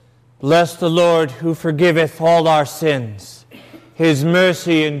Bless the Lord who forgiveth all our sins. His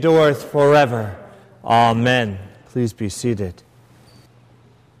mercy endureth forever. Amen. Please be seated.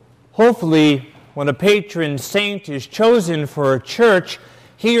 Hopefully, when a patron saint is chosen for a church,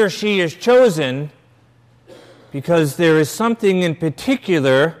 he or she is chosen because there is something in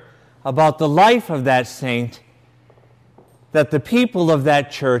particular about the life of that saint that the people of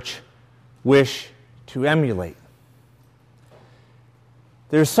that church wish to emulate.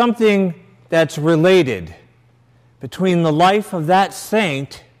 There's something that's related between the life of that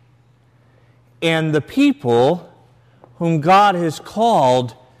saint and the people whom God has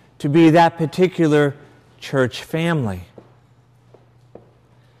called to be that particular church family.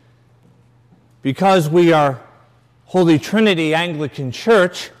 Because we are Holy Trinity Anglican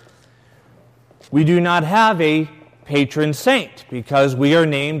Church, we do not have a patron saint because we are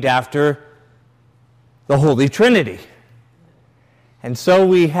named after the Holy Trinity. And so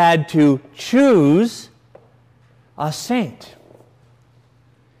we had to choose a saint.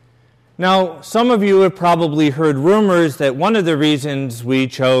 Now, some of you have probably heard rumors that one of the reasons we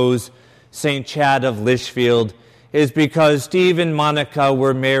chose St. Chad of Lichfield is because Steve and Monica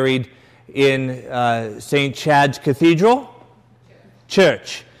were married in St. Chad's Cathedral?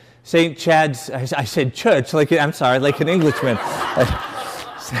 Church. St. Chad's, I said church, like an Englishman.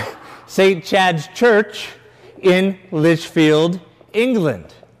 St. Chad's Church in Lichfield,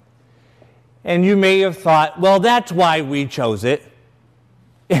 England. And you may have thought, well, that's why we chose it.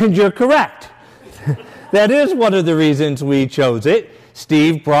 And you're correct. That is one of the reasons we chose it.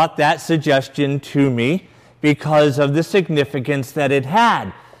 Steve brought that suggestion to me because of the significance that it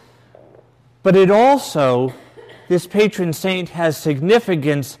had. But it also, this patron saint has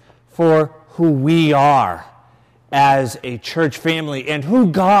significance for who we are as a church family and who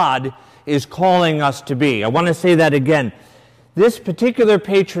God is calling us to be. I want to say that again. This particular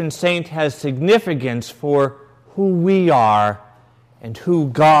patron saint has significance for who we are and who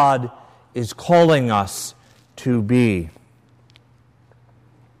God is calling us to be.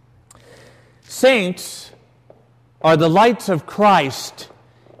 Saints are the lights of Christ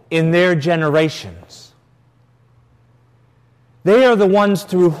in their generations. They are the ones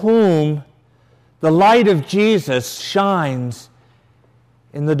through whom the light of Jesus shines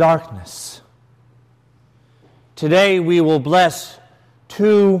in the darkness. Today we will bless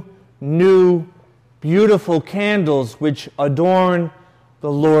 2 new beautiful candles which adorn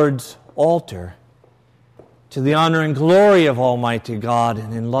the Lord's altar to the honor and glory of Almighty God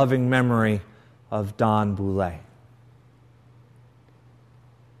and in loving memory of Don Boulay.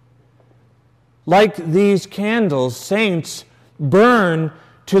 Like these candles, saints burn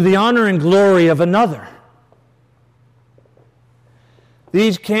to the honor and glory of another.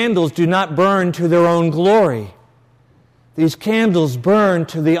 These candles do not burn to their own glory. These candles burn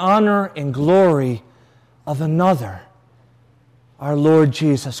to the honor and glory of another, our Lord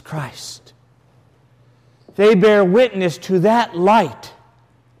Jesus Christ. They bear witness to that light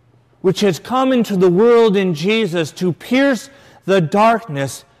which has come into the world in Jesus to pierce the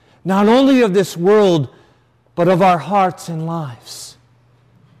darkness not only of this world, but of our hearts and lives.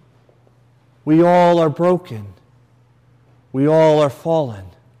 We all are broken. We all are fallen.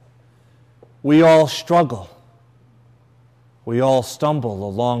 We all struggle. We all stumble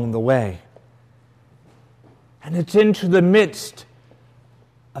along the way. And it's into the midst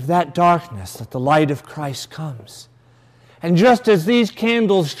of that darkness that the light of Christ comes. And just as these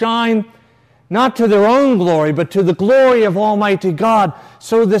candles shine not to their own glory, but to the glory of Almighty God,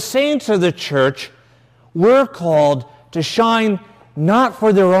 so the saints of the church were called to shine not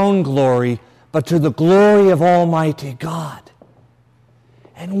for their own glory, but to the glory of Almighty God.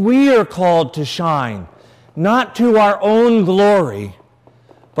 And we are called to shine not to our own glory,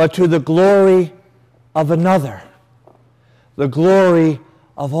 but to the glory of another, the glory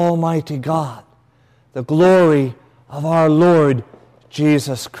of Almighty God, the glory of our Lord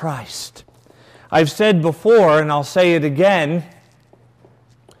Jesus Christ. I've said before, and I'll say it again,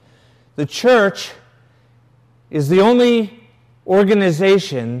 the church is the only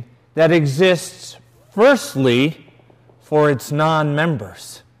organization that exists, firstly, for its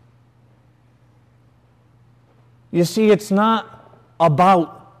non-members. You see, it's not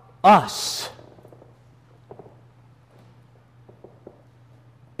about us.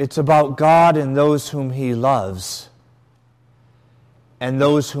 It's about God and those whom He loves and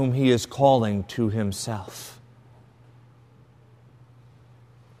those whom He is calling to Himself.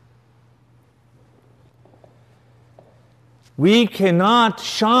 We cannot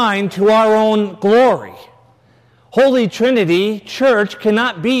shine to our own glory. Holy Trinity Church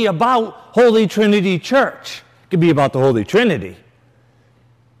cannot be about Holy Trinity Church. It can be about the Holy Trinity.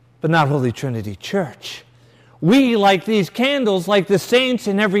 but not Holy Trinity Church. We, like these candles, like the saints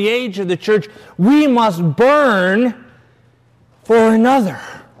in every age of the church, we must burn for another.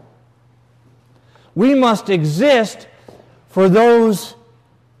 We must exist for those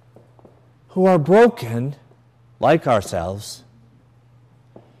who are broken, like ourselves,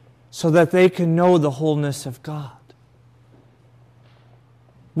 so that they can know the wholeness of God.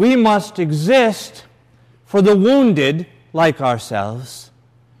 We must exist for the wounded, like ourselves,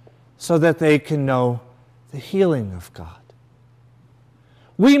 so that they can know the healing of God.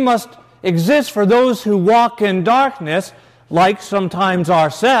 We must exist for those who walk in darkness, like sometimes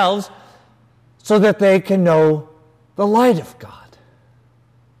ourselves, so that they can know the light of God.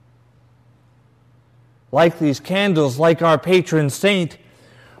 Like these candles, like our patron saint,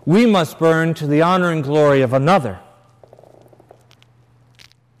 we must burn to the honor and glory of another.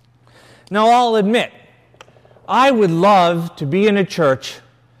 Now, I'll admit, I would love to be in a church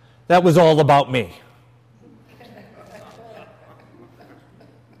that was all about me.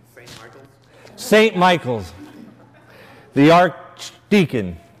 St. Michael's, the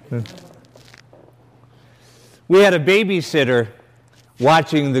archdeacon. We had a babysitter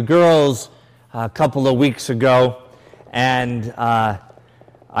watching the girls a couple of weeks ago, and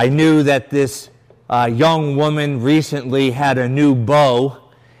I knew that this young woman recently had a new beau,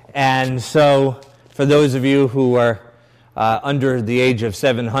 and so for those of you who are under the age of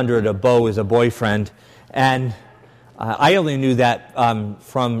 700, a beau is a boyfriend, and I only knew that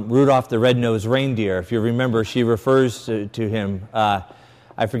from Rudolph the Red-Nosed Reindeer. If you remember, she refers to him,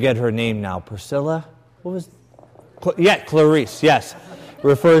 I forget her name now, Priscilla? What was Clarice, yes.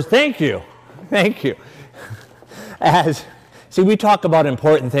 Thank you. See, we talk about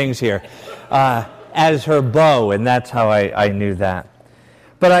important things here. As her beau, and that's how I knew that.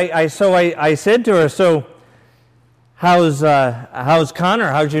 But I said to her, so how's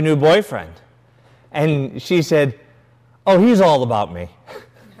Connor? How's your new boyfriend? And she said, oh, he's all about me.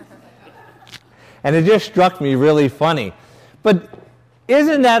 And it just struck me really funny. But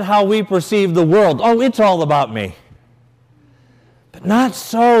isn't that how we perceive the world? Oh, it's all about me. But not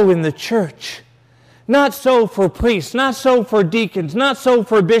so in the church. Not so for priests, not so for deacons, not so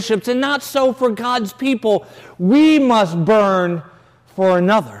for bishops, and not so for God's people. We must burn for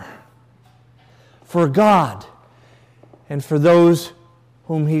another, for God, and for those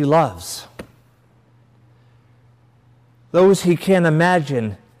whom He loves. Those He can't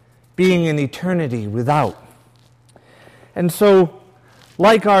imagine being in eternity without. And so,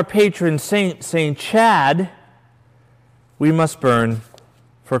 like our patron saint, St. Chad, we must burn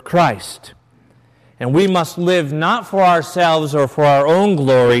for Christ. And we must live not for ourselves or for our own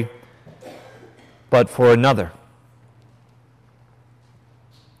glory, but for another.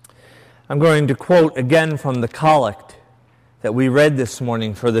 I'm going to quote again from the collect that we read this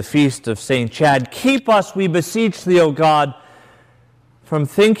morning for the feast of St. Chad. Keep us, we beseech thee, O God, from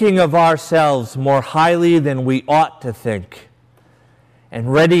thinking of ourselves more highly than we ought to think,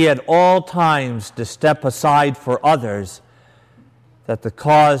 and ready at all times to step aside for others, that the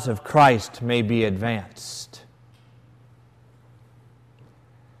cause of Christ may be advanced.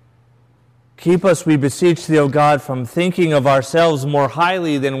 Keep us, we beseech thee, O God, from thinking of ourselves more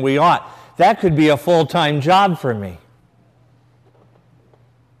highly than we ought. That could be a full-time job for me.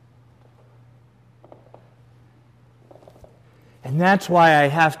 And that's why I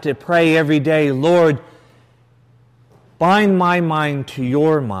have to pray every day, Lord, bind my mind to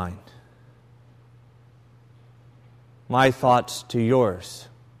your mind, my thoughts to yours.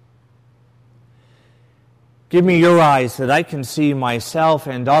 Give me your eyes that I can see myself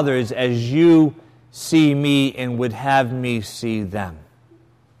and others as you see me and would have me see them.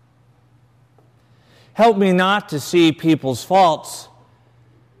 Help me not to see people's faults,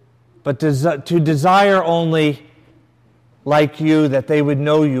 but to desire only, like you, that they would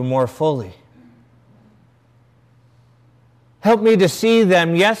know you more fully. Help me to see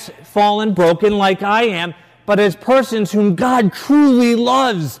them, yes, fallen, broken like I am, but as persons whom God truly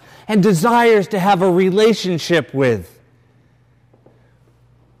loves and desires to have a relationship with.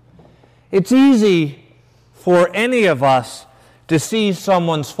 It's easy for any of us to see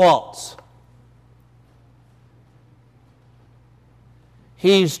someone's faults.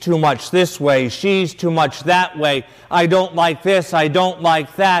 He's too much this way, she's too much that way, I don't like this, I don't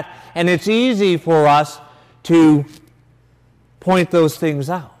like that. And it's easy for us to point those things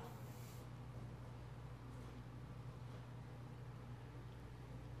out.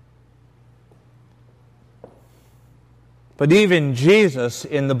 But even Jesus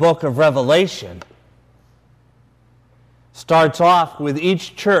in the book of Revelation starts off with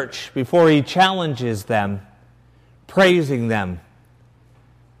each church, before he challenges them, praising them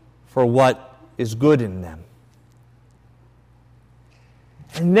for what is good in them.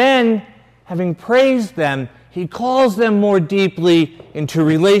 And then, having praised them, he calls them more deeply into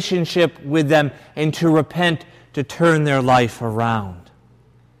relationship with them and to repent, to turn their life around.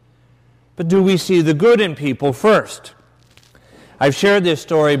 But do we see the good in people first? I've shared this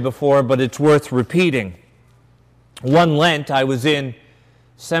story before, but it's worth repeating. One Lent, I was in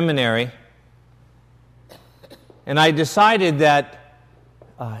seminary, and I decided that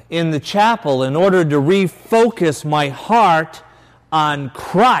in the chapel, in order to refocus my heart on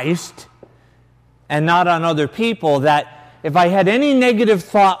Christ and not on other people, that if I had any negative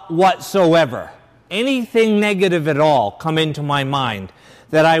thought whatsoever, anything negative at all come into my mind,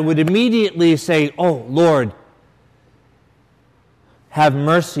 that I would immediately say, "Oh, Lord, have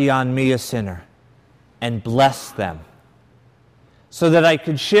mercy on me, a sinner," and bless them, so that I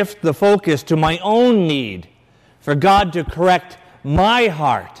could shift the focus to my own need for God to correct my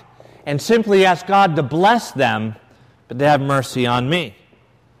heart and simply ask God to bless them, but to have mercy on me.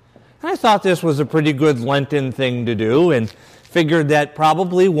 I thought this was a pretty good Lenten thing to do, and figured that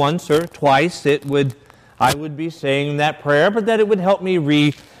probably once or twice I would be saying that prayer, but that it would help me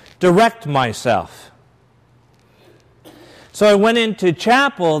redirect myself. So I went into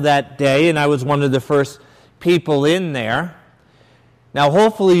chapel that day, and I was one of the first people in there. Now,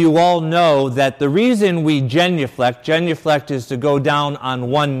 hopefully you all know that the reason we genuflect is to go down on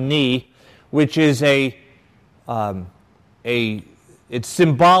one knee, which is it's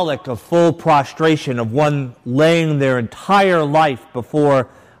symbolic of full prostration, of one laying their entire life before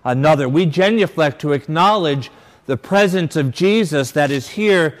another. We genuflect to acknowledge the presence of Jesus that is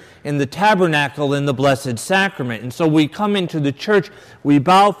here in the tabernacle in the Blessed Sacrament. And so we come into the church, we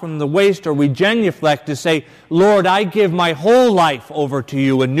bow from the waist, or we genuflect to say, "Lord, I give my whole life over to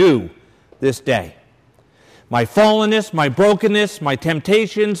you anew this day. My fallenness, my brokenness, my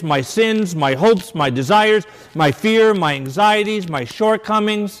temptations, my sins, my hopes, my desires, my fear, my anxieties, my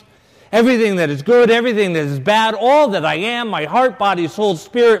shortcomings, everything that is good, everything that is bad, all that I am, my heart, body, soul,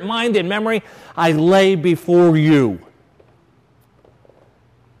 spirit, mind, and memory, I lay before you."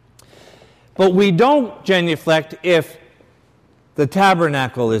 But we don't genuflect if the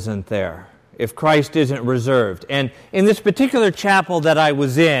tabernacle isn't there, if Christ isn't reserved. And in this particular chapel that I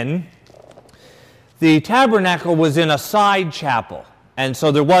was in, the tabernacle was in a side chapel, and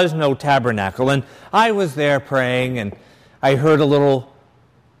so there was no tabernacle. And I was there praying, and I heard a little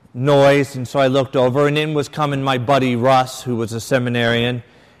noise, and so I looked over, and in was coming my buddy Russ, who was a seminarian,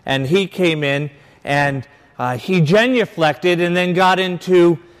 and he came in, and he genuflected and then got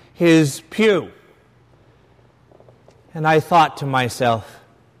into his pew. And I thought to myself,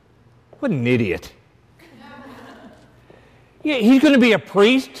 what an idiot. Yeah, he's going to be a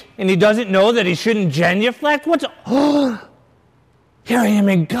priest, and he doesn't know that he shouldn't genuflect? Here I am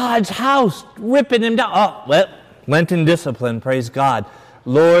in God's house, ripping him down. Oh, well, Lenten discipline, praise God.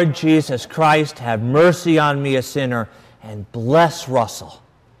 Lord Jesus Christ, have mercy on me, a sinner, and bless Russell.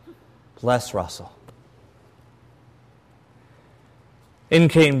 Bless Russell. In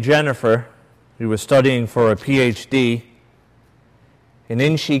came Jennifer, who was studying for a PhD, and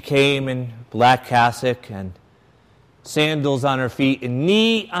in she came in black cassock and sandals on her feet and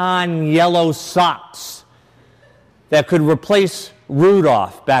neon yellow socks that could replace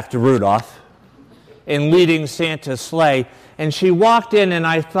Rudolph, back to Rudolph, in leading Santa's sleigh. And she walked in, and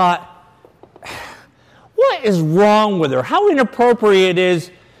I thought, what is wrong with her? How inappropriate it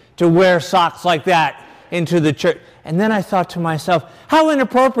is to wear socks like that into the church. And then I thought to myself, how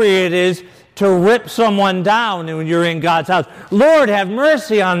inappropriate it is to rip someone down when you're in God's house. Lord, have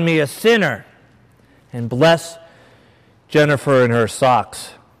mercy on me, a sinner. And bless Jennifer and her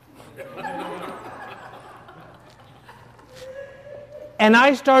socks. And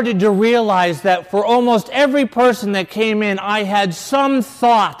I started to realize that for almost every person that came in, I had some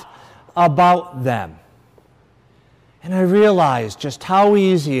thought about them. And I realized just how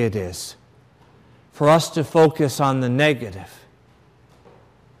easy it is for us to focus on the negative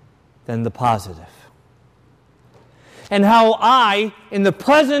than the positive. And how I, in the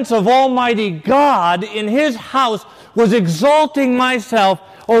presence of Almighty God, in His house, was exalting myself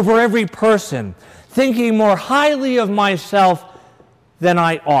over every person, thinking more highly of myself than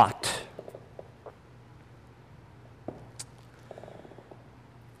I ought.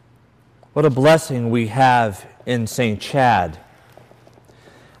 What a blessing we have in St. Chad.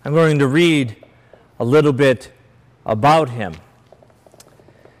 I'm going to read a little bit about him.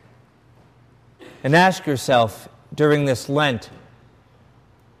 And ask yourself during this Lent,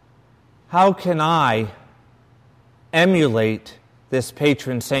 how can I emulate this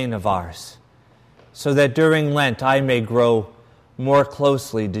patron saint of ours so that during Lent I may grow more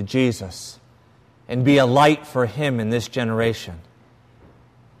closely to Jesus and be a light for Him in this generation.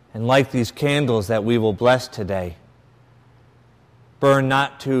 And like these candles that we will bless today, burn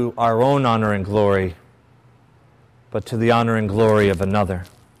not to our own honor and glory, but to the honor and glory of another.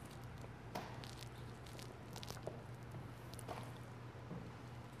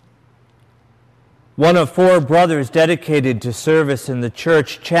 One of 4 brothers dedicated to service in the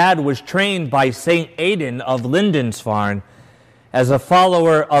church, Chad was trained by St. Aidan of Lindisfarne as a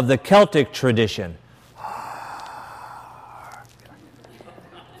follower of the Celtic tradition.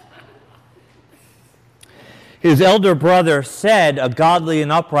 His elder brother said a godly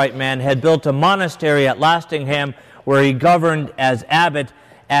and upright man had built a monastery at Lastingham where he governed as abbot.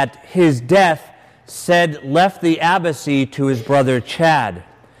 At his death, said left the abbacy to his brother Chad.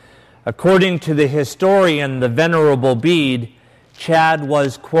 According to the historian, the Venerable Bede, Chad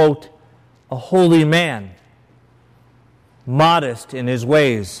was, quote, a holy man, modest in his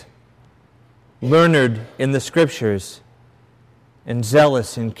ways, learned in the Scriptures, and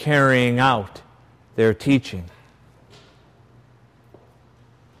zealous in carrying out their teaching.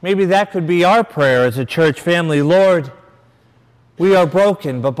 Maybe that could be our prayer as a church family. Lord, we are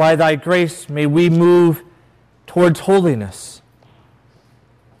broken, but by Thy grace may we move towards holiness.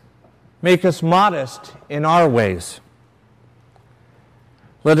 Make us modest in our ways.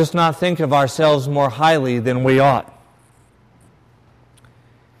 Let us not think of ourselves more highly than we ought.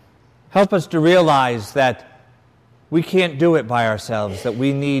 Help us to realize that we can't do it by ourselves, that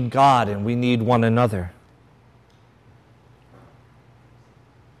we need God and we need one another.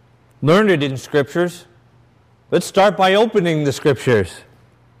 Learn it in Scriptures. Let's start by opening the Scriptures.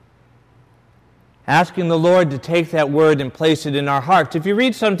 Asking the Lord to take that word and place it in our hearts. If you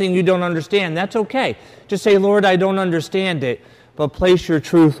read something you don't understand, that's okay. Just say, Lord, I don't understand it, but place your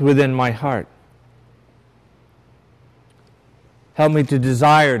truth within my heart. Help me to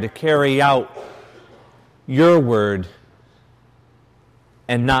desire to carry out your word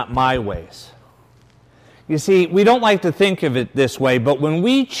and not my ways. You see, we don't like to think of it this way, but when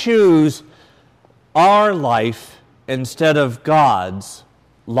we choose our life instead of God's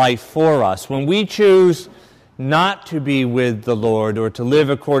life for us, when we choose not to be with the Lord or to live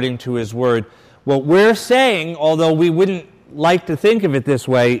according to His word, what we're saying, although we wouldn't like to think of it this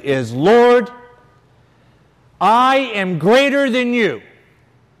way, is, Lord, I am greater than you.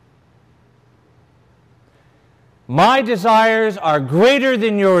 My desires are greater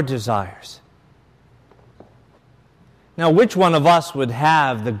than your desires. Now, which one of us would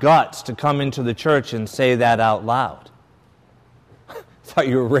have the guts to come into the church and say that out loud? I thought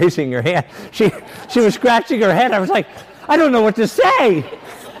you were raising your hand. She was scratching her head. I was like, I don't know what to say.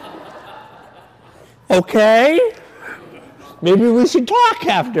 Okay? Maybe we should talk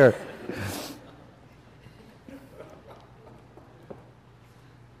after.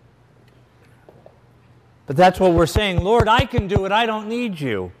 But that's what we're saying. Lord, I can do it. I don't need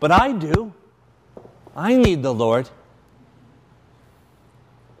you. But I do. I need the Lord.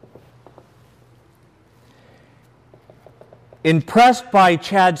 Impressed by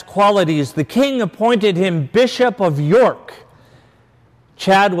Chad's qualities, the king appointed him Bishop of York.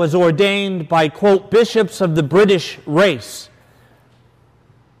 Chad was ordained by, quote, bishops of the British race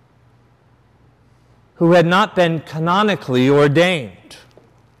who had not been canonically ordained.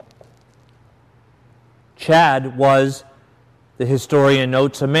 Chad was, the historian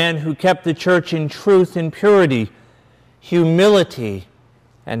notes, a man who kept the church in truth and purity, humility,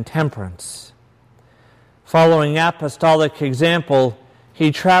 and temperance. Following apostolic example, he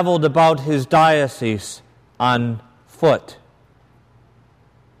traveled about his diocese on foot.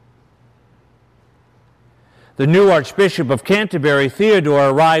 The new Archbishop of Canterbury,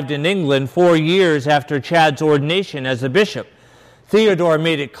 Theodore, arrived in England 4 years after Chad's ordination as a bishop. Theodore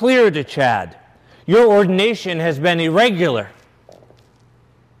made it clear to Chad, your ordination has been irregular,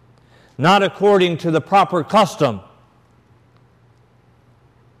 not according to the proper custom.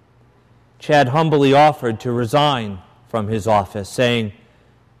 Chad humbly offered to resign from his office, saying,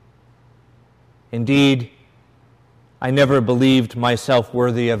 indeed, I never believed myself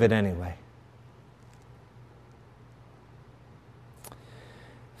worthy of it anyway.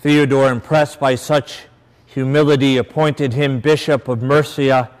 Theodore, impressed by such humility, appointed him Bishop of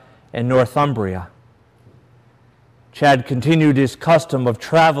Mercia and Northumbria. Chad continued his custom of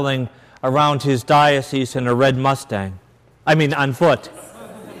traveling around his diocese in a red Mustang. On foot.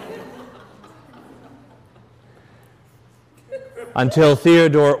 Until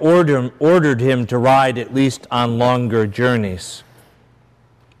Theodore ordered him to ride at least on longer journeys.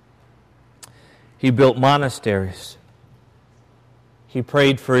 He built monasteries. He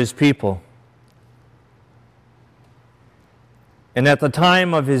prayed for his people. And at the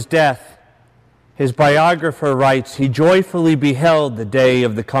time of his death, his biographer writes, he joyfully beheld the day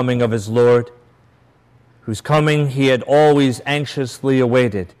of the coming of his Lord, whose coming he had always anxiously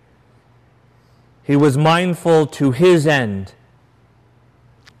awaited. He was mindful to his end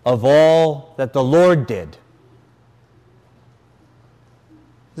of all that the Lord did.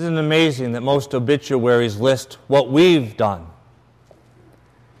 Isn't it amazing that most obituaries list what we've done?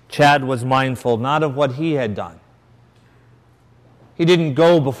 Chad was mindful not of what he had done. He didn't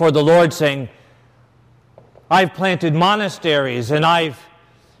go before the Lord saying, I've planted monasteries and I've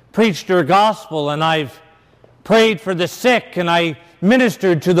preached your gospel and I've prayed for the sick and I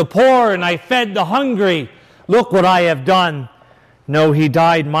ministered to the poor and I fed the hungry. Look what I have done. No, he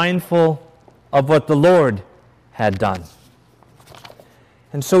died mindful of what the Lord had done.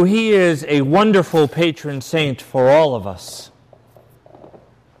 And so he is a wonderful patron saint for all of us.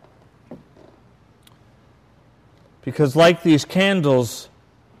 Because like these candles,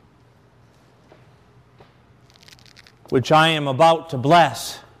 which I am about to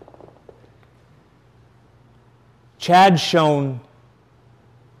bless, Chad shone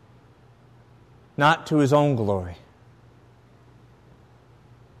not to his own glory,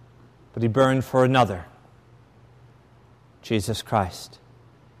 but he burned for another, Jesus Christ.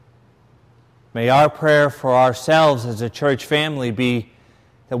 May our prayer for ourselves as a church family be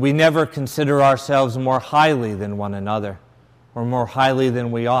that we never consider ourselves more highly than one another or more highly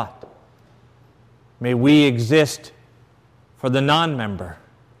than we ought. May we exist for the non-member.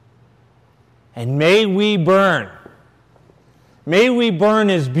 And may we burn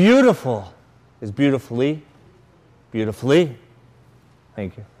as beautifully,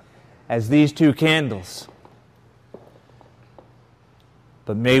 thank you, as these two candles.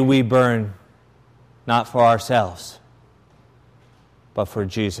 But may we burn not for ourselves, but for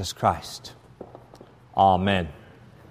Jesus Christ. Amen.